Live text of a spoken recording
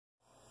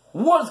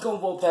What's going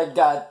on, folks? I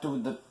got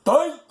to the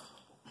thing.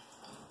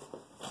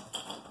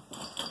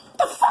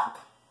 The fuck?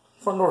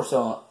 Front door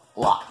still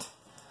locked.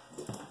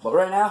 But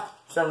right now,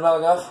 starting to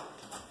log off.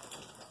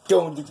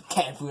 Going to get the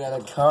cat food out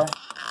of the car.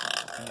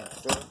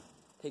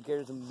 Take care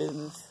of some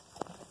business.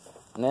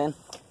 And then,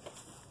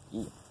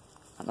 yeah,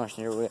 I'm not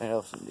sure what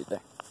else to do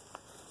there.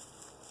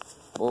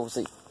 But we'll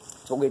see.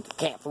 So we'll get the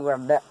cat food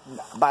out of that.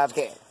 Buy the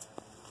cat.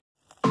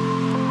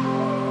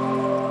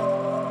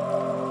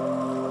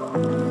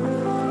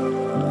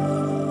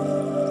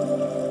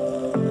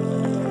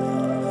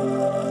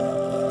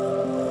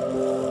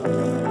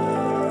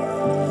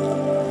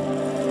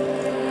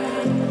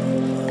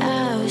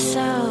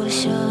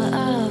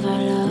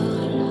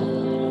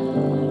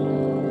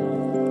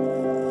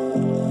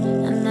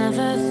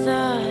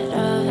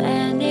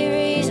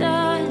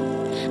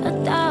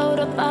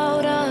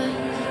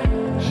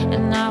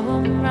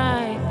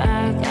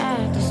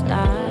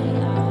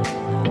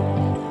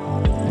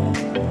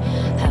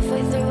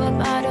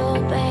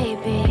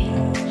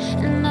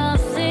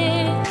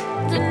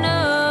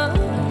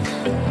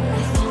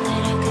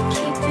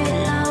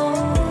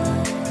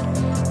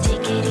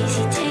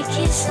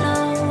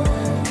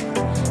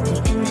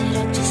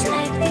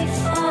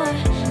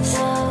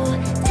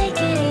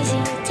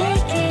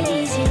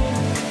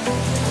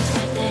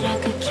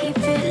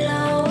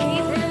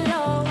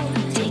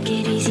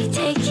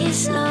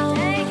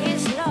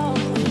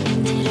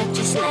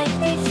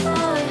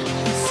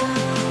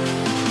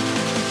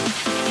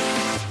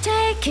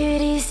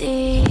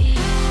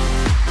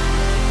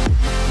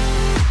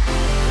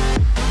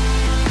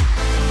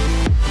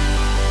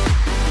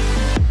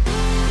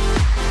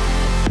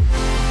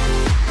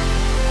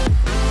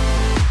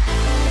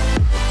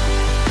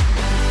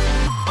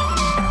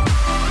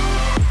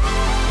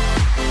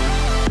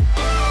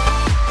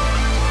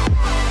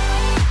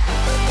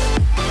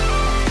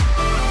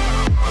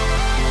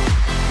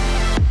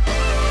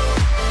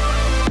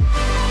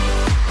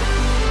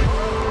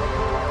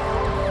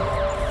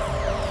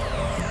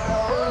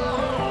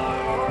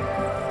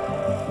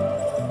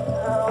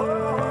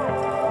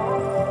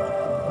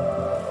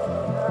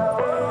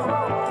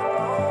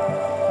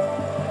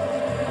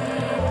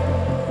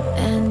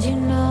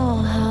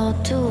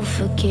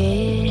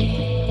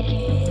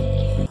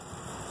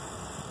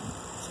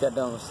 Just got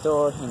done with the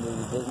store, handle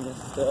the business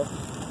and stuff.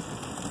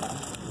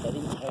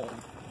 Heading home.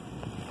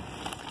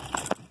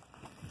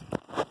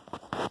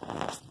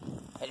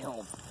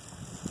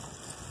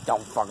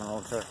 Don't fucking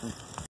roll trucking.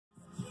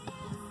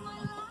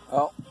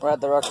 Oh, we're at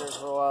the Rutgers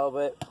for a while,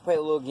 but played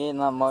a little game,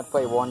 not much.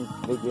 Played one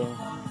big game.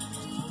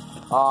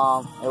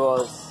 It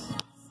was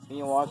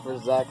me and Walker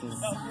versus Zach and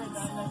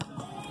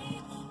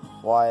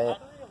Wyatt.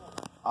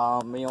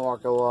 Me and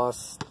Walker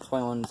lost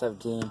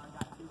 21-17.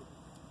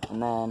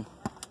 And then,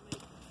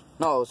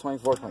 no, it was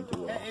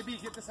 24-22. Hey, AB,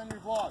 get this on your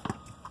vlog.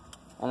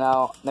 And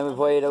now, then we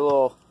played a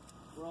little,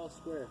 we're all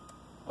square.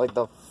 like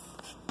the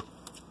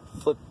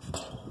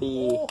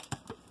flippy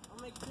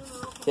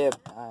tip,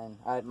 and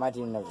my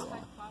team never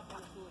won.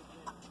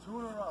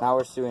 Now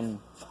we're doing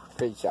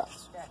crazy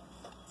shots.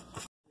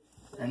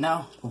 And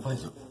now, we'll play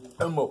some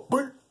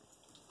MLB.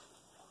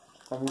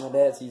 I'm in my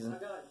dad's season.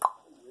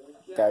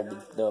 Gotta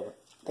get the dub.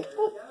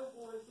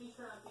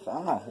 So I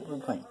don't know, who are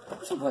we playing?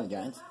 We're still playing the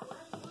Giants.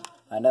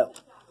 Find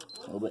out.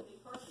 A little bit.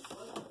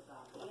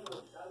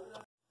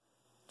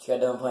 Just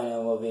got done playing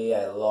MLB.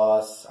 I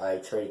lost. I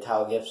traded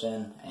Kyle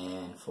Gibson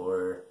and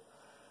for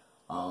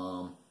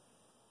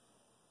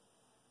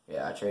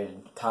I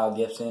traded Kyle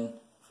Gibson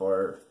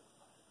for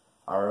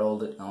our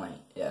oldest. No wait,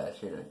 yeah, I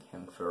traded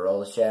him for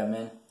Rollins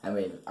Chapman.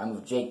 I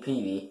moved Jake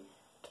Peavy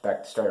to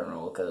back to starting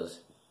role because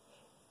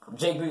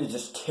Jake Peavy is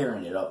just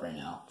tearing it up right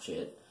now.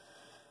 Shit.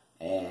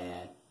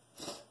 And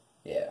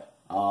yeah.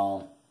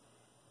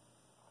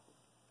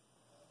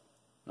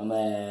 And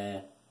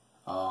then,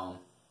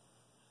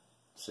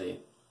 see,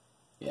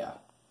 yeah.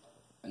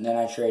 And then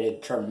I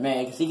traded Trevor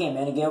May, because he came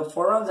in and gave up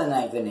 4 runs in the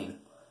 9th inning.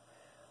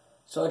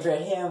 So I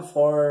traded him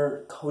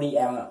for Cody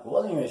Allen. I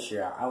wasn't even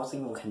sure. I was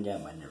thinking of Ken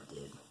Jam, but I never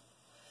did.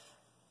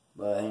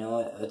 But you know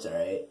what? It's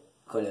alright.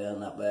 Cody Allen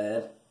not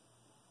bad.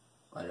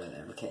 Why do I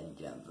never Ken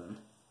Jensen?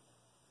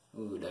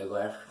 Ooh, do I go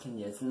after Ken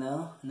Jensen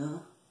now?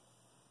 No?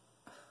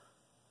 I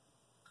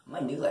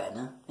might do that,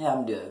 no? Yeah,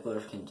 I'm doing it. Go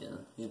after Ken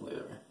Jensen. He's way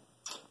over.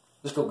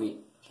 Let's go beat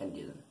Ken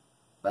Jensen.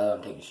 By the way,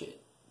 I'm taking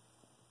shit.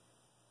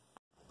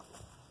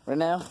 Right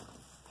now,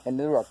 heading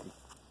to the rugby.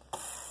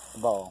 The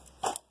ball.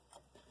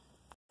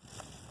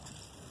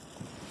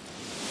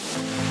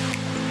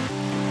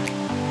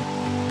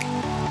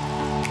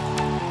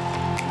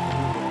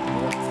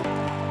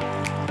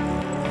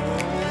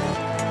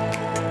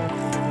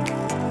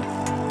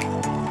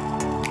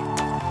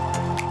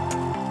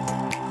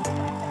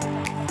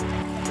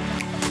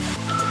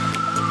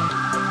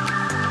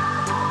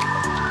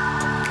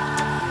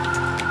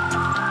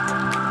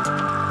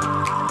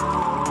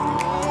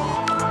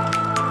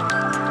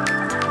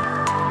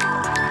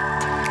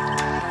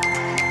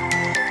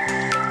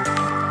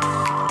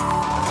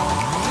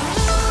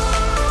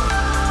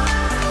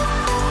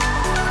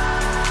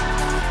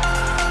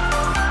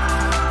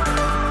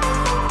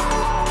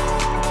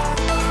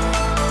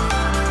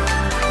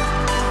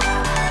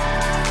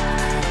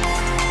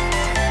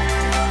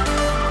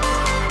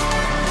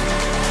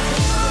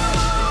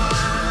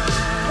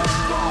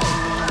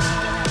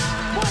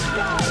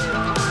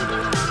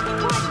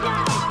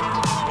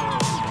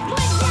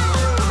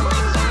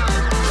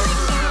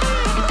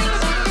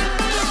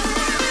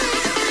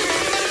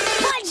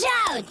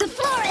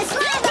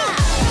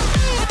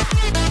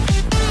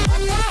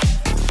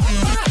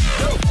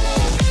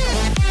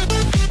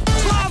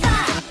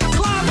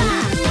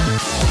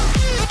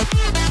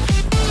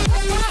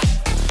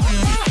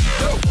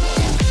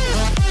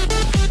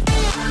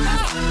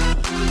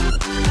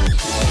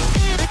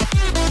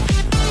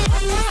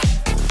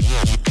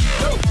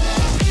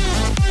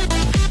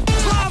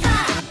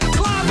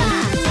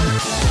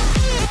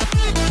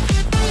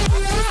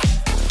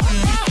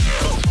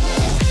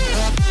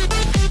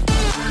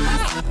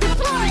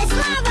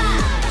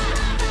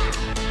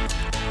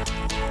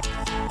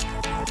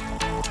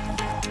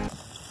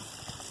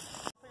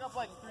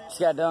 Just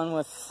got done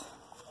with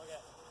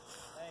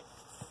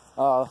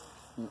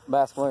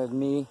basketball with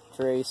me,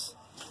 Trace,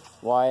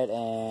 Wyatt,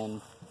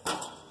 and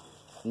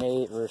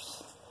Nate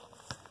versus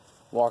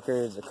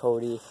Walker,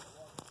 Cody,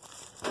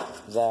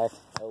 Zach,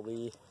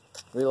 LB.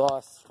 We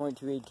lost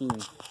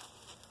 22-18.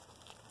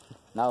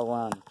 Now we're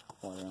on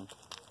one round.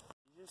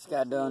 Just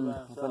got done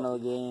with another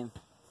game.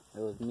 It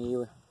was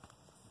me,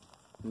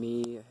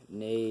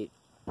 Nate,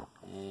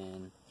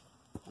 and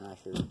I'm not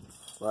sure.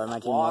 Well, my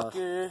team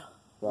Walker,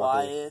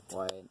 Wyatt.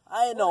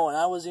 I didn't know, and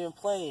I wasn't even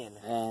playing.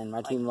 And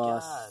my team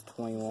lost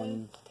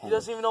 21-10. He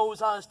doesn't even know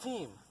who's on his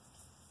team.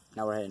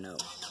 Now we're heading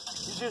out.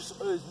 He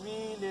just is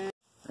me, Nate.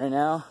 Right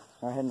now,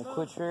 we're heading to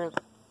Quick Trip.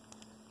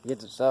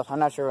 Get some stuff. I'm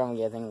not sure what I'm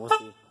getting. We'll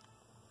see.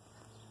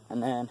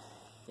 And then,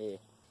 yeah.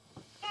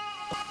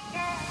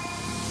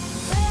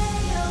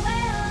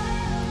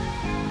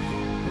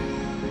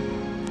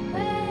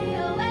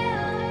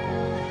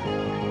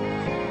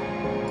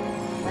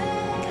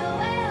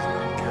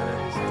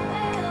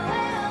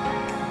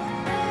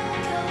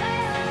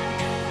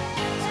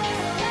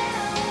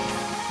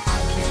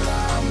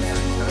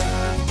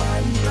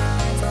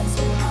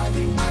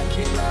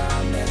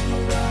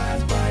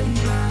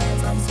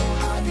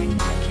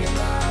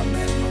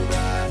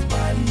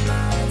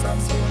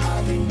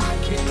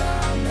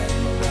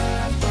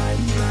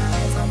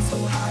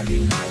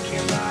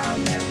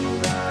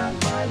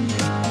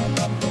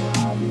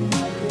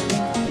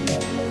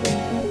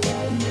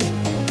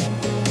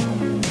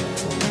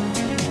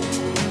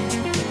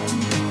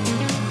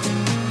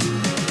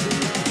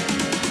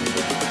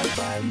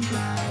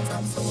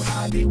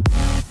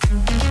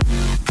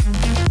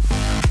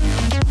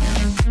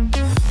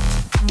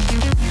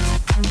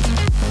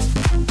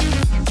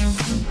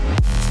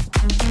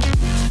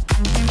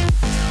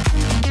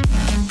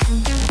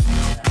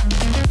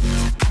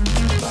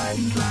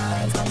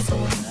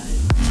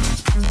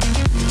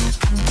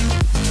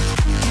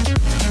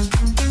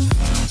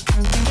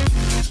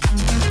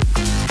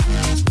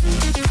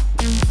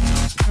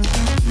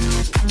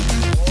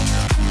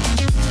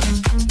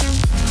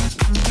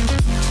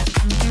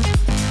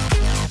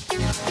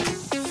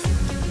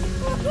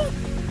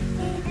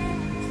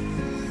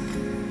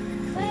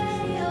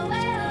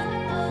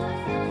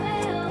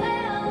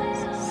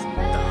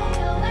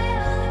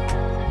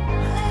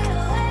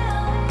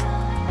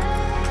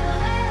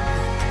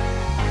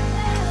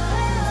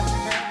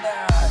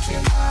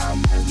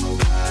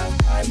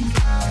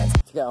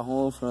 Got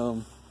home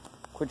from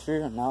Quick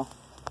Trip and now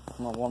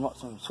I'm gonna warm up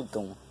some soup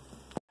going.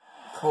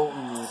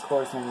 Colton is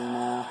coursing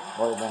now.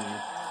 Well done.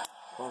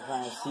 We're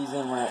kind of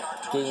season. We're at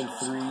game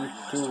 3,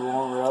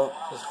 2-1. We're up.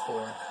 It's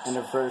 4. In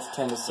the first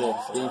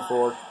 10-6. Game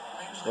 4,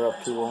 we're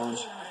up 2-1.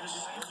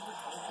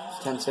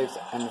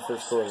 10-6 in the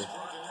first quarter.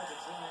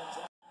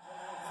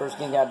 First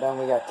game got done.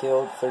 We got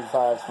killed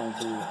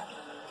 35-22.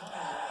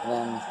 And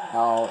then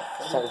now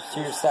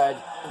Cheers side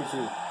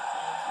 2-2.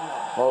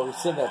 Well, we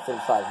simmed at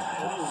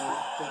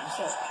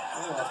 35-22.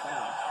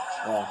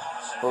 Yeah,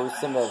 but we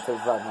simmed at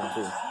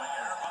 35-22.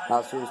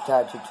 Now Cheers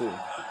tied 2-2.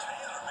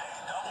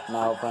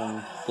 Now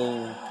playing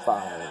game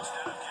 5.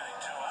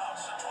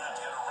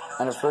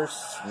 And the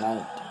first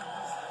night.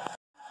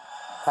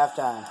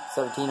 Halftime,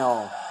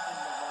 17-0.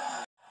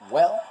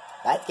 Well,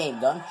 that game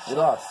done. We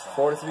lost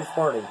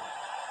 43-40.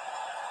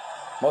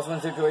 Most win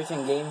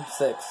situation, game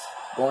 6.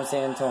 Going to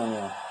San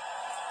Antonio.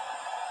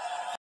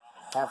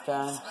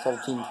 Halftime,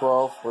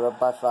 17-12. We're up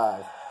by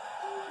 5.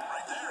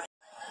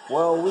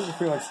 Well, we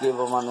pretty much gave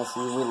up on this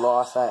season. We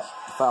lost that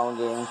final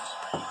game.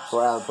 So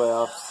we're out of the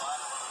playoffs.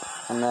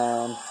 And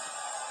then,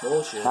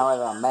 now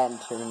we're at a Madden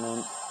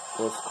tournament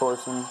with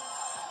Corson.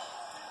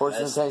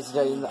 Corson's Tennessee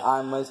Titans,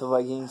 I'm Minnesota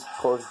Vikings.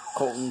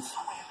 Colton's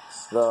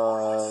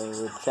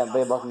the Tampa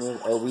Bay Buccaneers,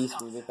 and we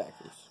Green Bay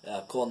Packers.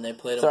 Yeah, Colton, they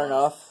play Starting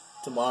off,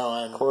 tomorrow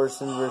on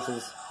Corson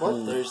versus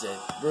Thursday.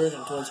 Bird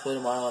and Twins play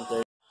tomorrow on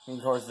Thursday.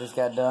 And Corson just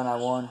got done. I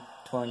won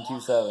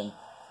 22-7.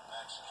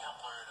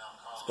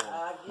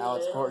 Now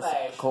it's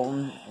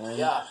Colton. And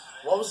yeah.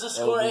 What was the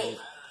score?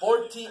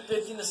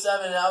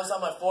 15-7, and I was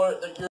on my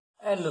 4th.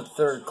 End of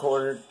third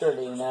quarter,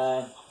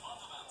 39.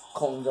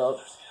 Colton's up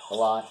a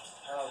lot.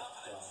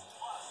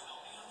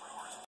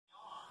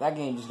 That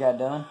game just got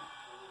done.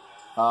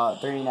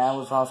 39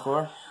 was the final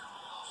score.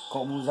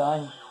 Colton moves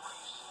on.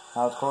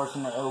 Now it's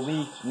Corson and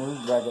LB.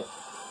 News bracket.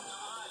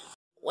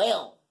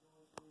 Well,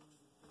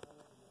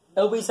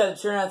 LB said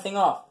to turn that thing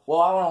off.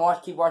 Well, I want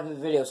to keep watching this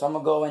video, so I'm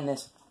going to go in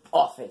this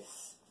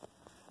office.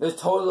 This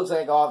totally looks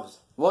like an office.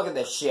 Look at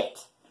this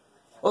shit.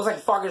 Looks like a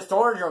fucking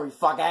storage room, you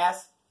fuck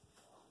ass.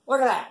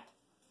 Look at that.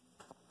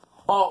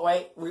 Oh,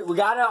 wait. We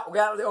got out. We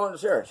got out on the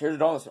stairs. Here's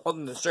the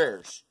on the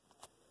stairs.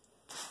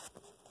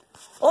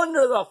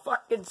 Under the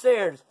fucking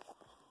stairs.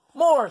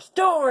 More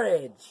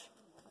storage.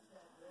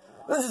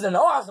 This is an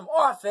awesome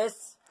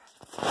office.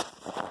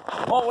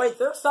 Oh, wait.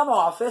 There's some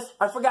office.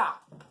 I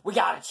forgot. We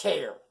got a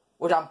chair,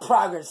 which I'm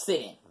probably going to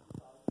sit in.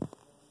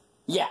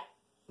 Yeah.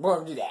 We're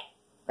going to do that.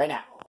 Right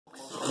now.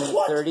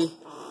 Minute 30.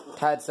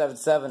 Tied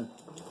 7-7.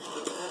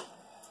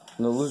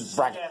 In the lose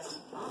bracket.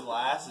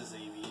 Glasses,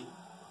 AB.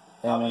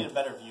 Probably a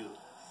better view.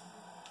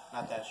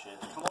 Not that shit.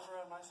 Come over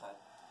on my side.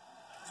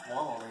 It's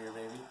warm over here,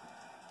 baby.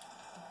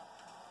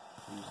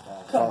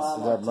 Come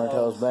on,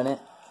 Martellus Bennett.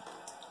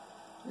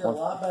 You're a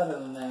lot better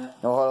than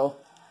that. No huddle.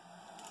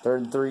 3rd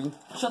and 3.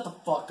 Shut the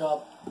fuck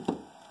up.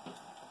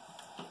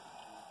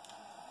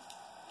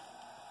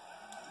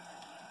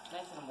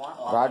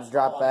 Rodgers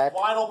drop back.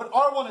 Wide open.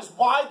 R1 is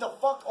wide the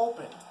fuck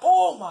open.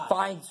 Oh my.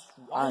 Finds.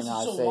 I don't know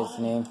how to say his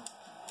name.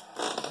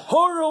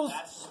 Hurdles.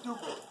 That's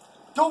stupid.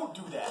 Don't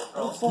do that,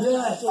 bro.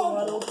 Yeah, it's so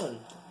wide open.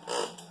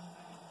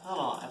 Hold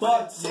on. If I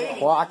didn't say anything,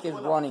 Clock is you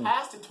would've running.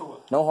 passed it to him.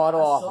 No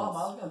huddle I offense.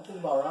 was gonna think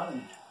about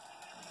running.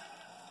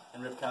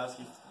 And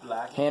Ripkowski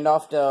black. Hand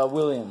off to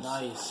Williams.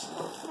 Nice.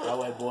 That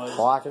way, boys.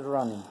 Clock is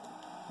running.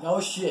 No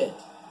shit.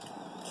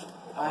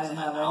 I didn't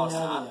have any Now it's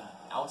idea.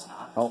 not. Now it's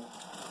not. Nope.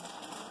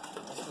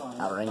 What's going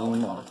Not on? running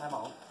anymore.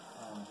 Timeout.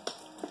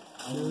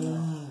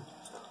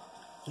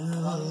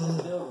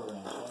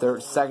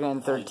 Second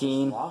and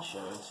 13.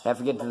 Have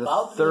to get to the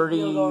About to get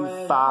field goal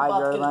range. 35-yard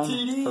About to line get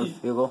a for TD.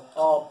 field goal.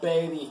 Oh,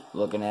 baby.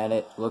 Looking at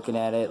it. Looking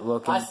at it.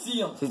 Looking. I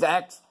see him. He's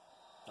X.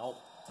 Nope.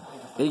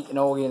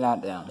 No, he's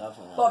not down.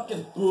 Definitely.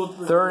 Fucking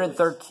bulletproof. 3rd and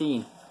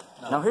 13.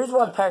 Now here's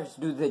what the Packers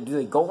do. Do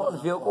they go for the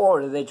field goal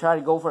or do they try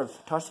to go for a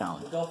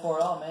touchdown? Go for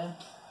it all, man.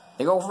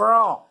 They go for it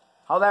all.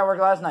 How'd that work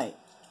last night?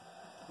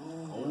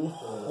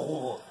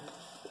 Oh.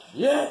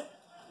 Yeah.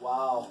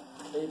 Wow.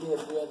 Maybe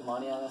if we had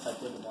money on this, I'd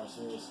take it more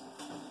serious.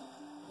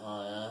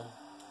 Oh, yeah?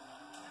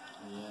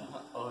 Yeah.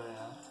 Oh,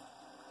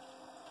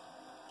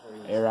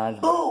 yeah. Aaron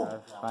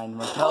find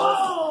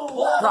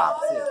Martellus.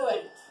 Drops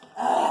it.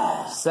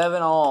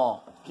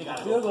 7-all. Kick a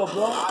field goal, bro.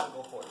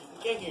 Go for it. You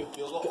can't get a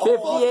field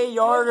goal.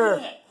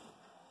 58-yarder.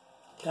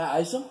 Can I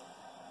ice him?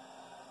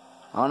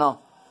 I don't know.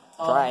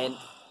 Try it.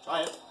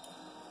 Try it.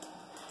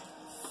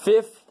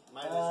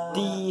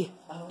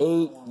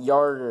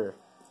 58-yarder.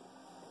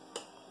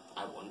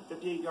 I won.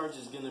 58 yards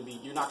is going to be...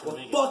 You're not going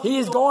to make it. He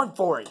is going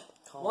for it.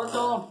 We're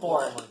going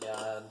for it. Oh, my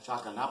God.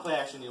 Shotgun. Not play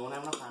action. You won't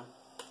have enough time.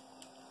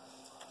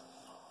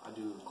 I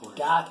do corner.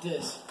 Got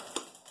this.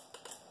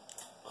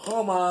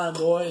 Come on,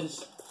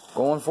 boys.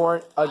 Going for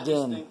it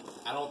again.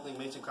 I don't think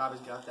Mason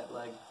Crosby's got that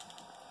leg.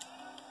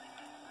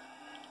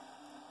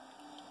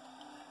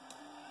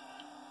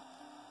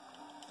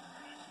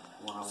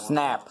 One-on-one.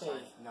 Snap.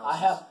 No, I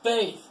have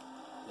faith.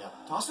 Yeah.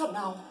 Toss it up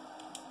now.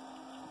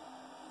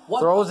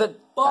 What Throws the it.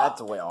 fuck?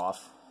 That's way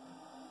off.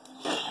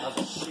 That's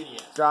a shitty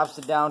ass. Drops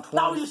it down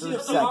Now we see 23 a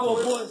field goal,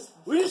 seconds. boys.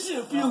 We see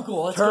a field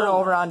goal. Let's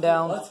Turnover go. on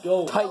down. Let's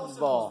go. Titans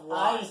ball.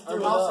 I just Or threw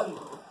it Nelson,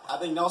 up. I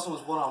think Nelson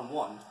was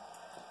one-on-one.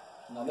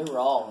 No, they were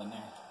all in there.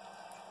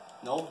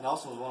 No,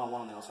 Nelson was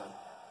one-on-one on the outside.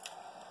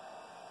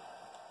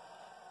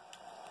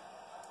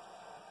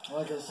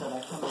 Like I said, I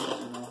can't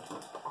even know.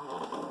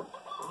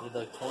 Need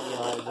like 20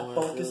 eyes I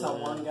focus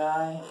on one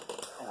guy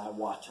and I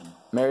watch him.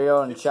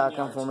 Mario in 15 shotgun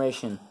yards.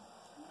 formation.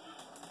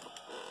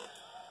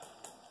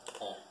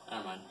 Oh,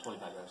 never mind.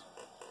 25 yards.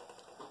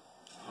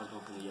 I was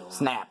going for the yellow.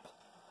 Snap.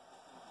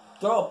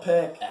 Throw a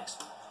pick. X.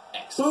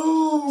 X.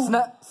 Boom!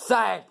 Snap.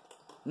 Sack.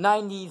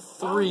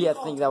 93, I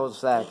think that was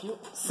sack.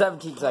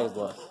 17 seconds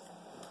left.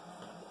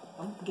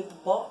 I'm gonna get the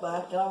ball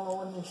back and I'm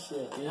rolling this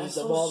shit. You need That's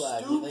the so ball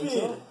back. You think so?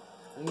 stupid.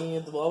 You need to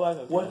get the ball back?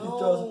 Okay. What if he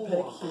throws a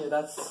pick here?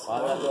 That's Why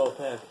not throw a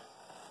pick?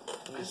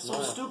 That's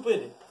so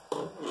stupid.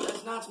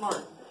 That's not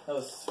smart. that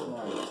was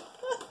smart.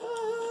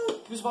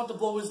 He was about to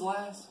blow his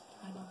last.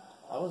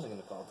 I wasn't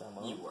going to call time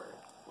out. You were.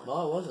 No,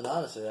 I wasn't,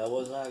 honestly. I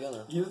was not going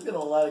to. He was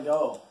gonna let it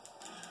go.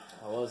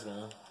 I was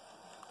going to.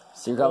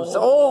 So here comes.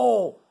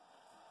 Oh!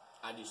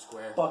 I do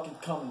square. Fucking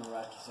come and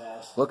wreck his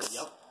ass. Looks.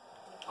 Yep.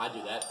 I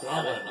do that. Damn I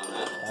would it. have done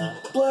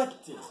that.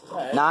 Deflected.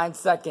 Alright. 9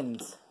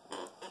 seconds.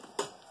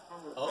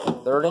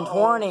 Uh-oh. 3rd and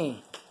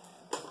 20.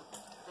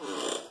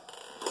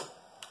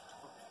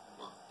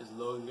 Is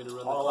Logan going to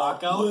run the All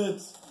clock out out?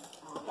 blitz.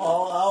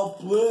 All out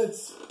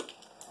blitz.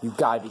 You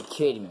gotta be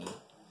kidding me.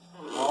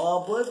 All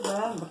out blitz,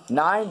 man.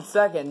 9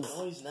 seconds.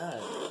 No, he's not.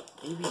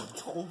 Maybe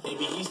don't.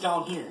 Maybe he's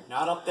down here,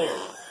 not up there.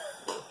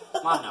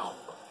 Come on now.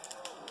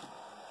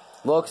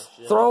 Looks.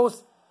 shit.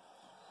 Throws.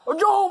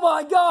 Oh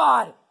my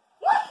god!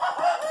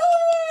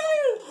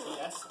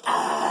 See,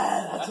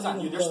 that's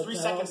on you. There's 3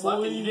 seconds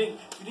left, and you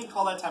didn't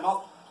call that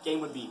timeout. Game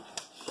would be.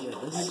 Shit,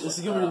 this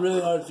is going to be a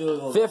really hard field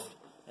goal. 50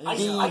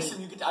 Ice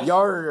him, you get to ice him.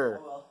 yarder.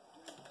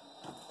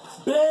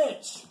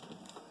 Bitch.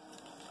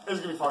 It's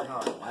gonna be fucking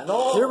hard. I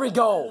know. Here we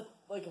go.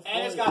 Like a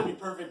And it's 40. gotta be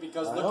perfect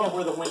because I look know. at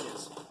where the wind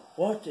is.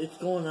 What? It's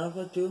going up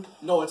like too?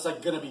 No, it's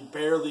like gonna be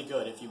barely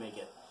good if you make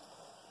it.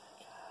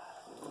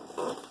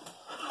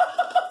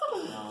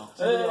 No.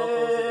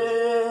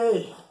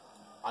 Hey.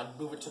 I'd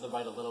move it to the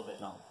right a little bit.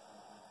 No,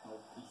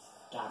 he's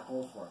gotta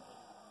go for it.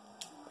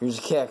 Here's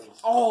a kick.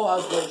 Oh, I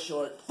was way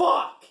short.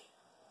 Fuck.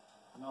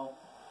 No,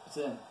 it's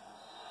in.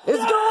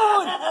 It's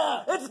good!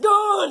 It's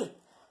good!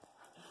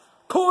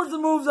 Cords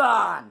and moves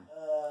on!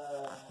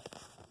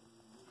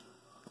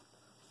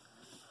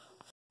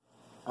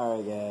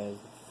 Alright guys.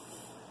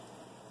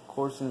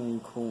 Corson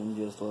and Colton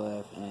just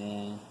left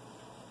and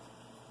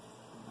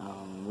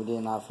we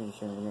did not finish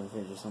it. We're gonna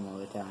finish it some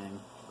other time.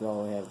 We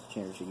all have a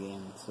championship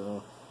game,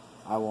 so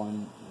I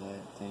won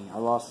that thing. I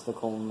lost the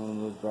Colton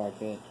and lose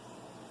bracket.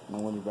 And I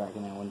won the bracket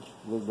and I won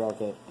the lose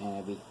bracket. And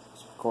I beat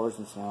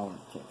Carson, so now I won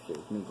the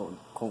championship. Me going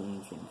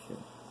Colton championship.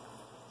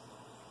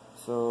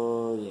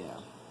 So, yeah.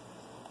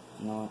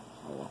 You know what?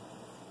 Oh well.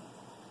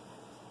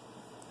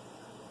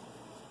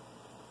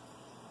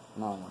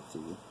 Now I'm on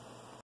TV.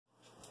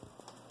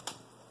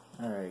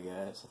 Alright,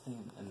 guys. I think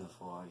I'm in the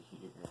vlog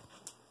here.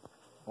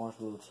 Watch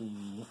a little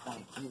TV. I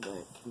can go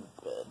back to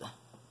bed.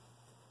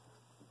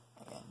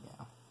 And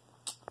yeah.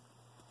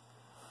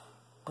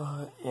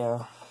 But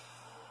yeah.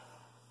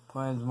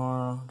 Playing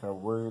tomorrow. Gotta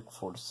work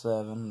 4 to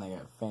 7. I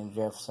got fan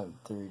draft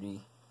 7:30.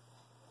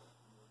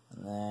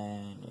 And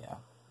then yeah.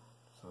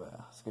 So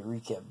yeah, let's get a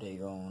recap day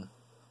going.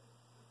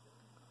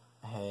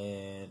 I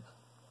had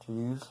 2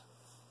 views.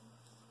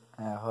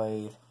 I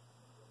played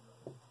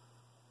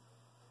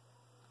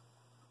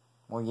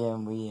one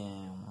game we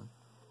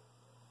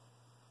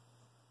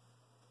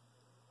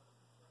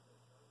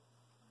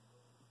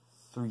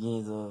 3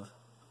 games of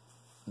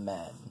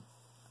Madden.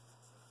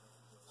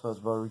 So it's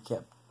about a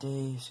recap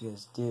day. So you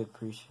guys did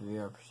appreciate it.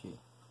 I appreciate it.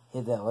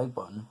 Hit that like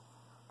button.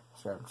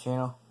 Subscribe to the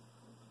channel.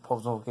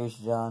 Post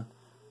notifications on.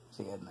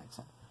 See you guys next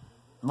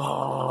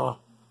time.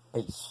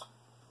 Peace.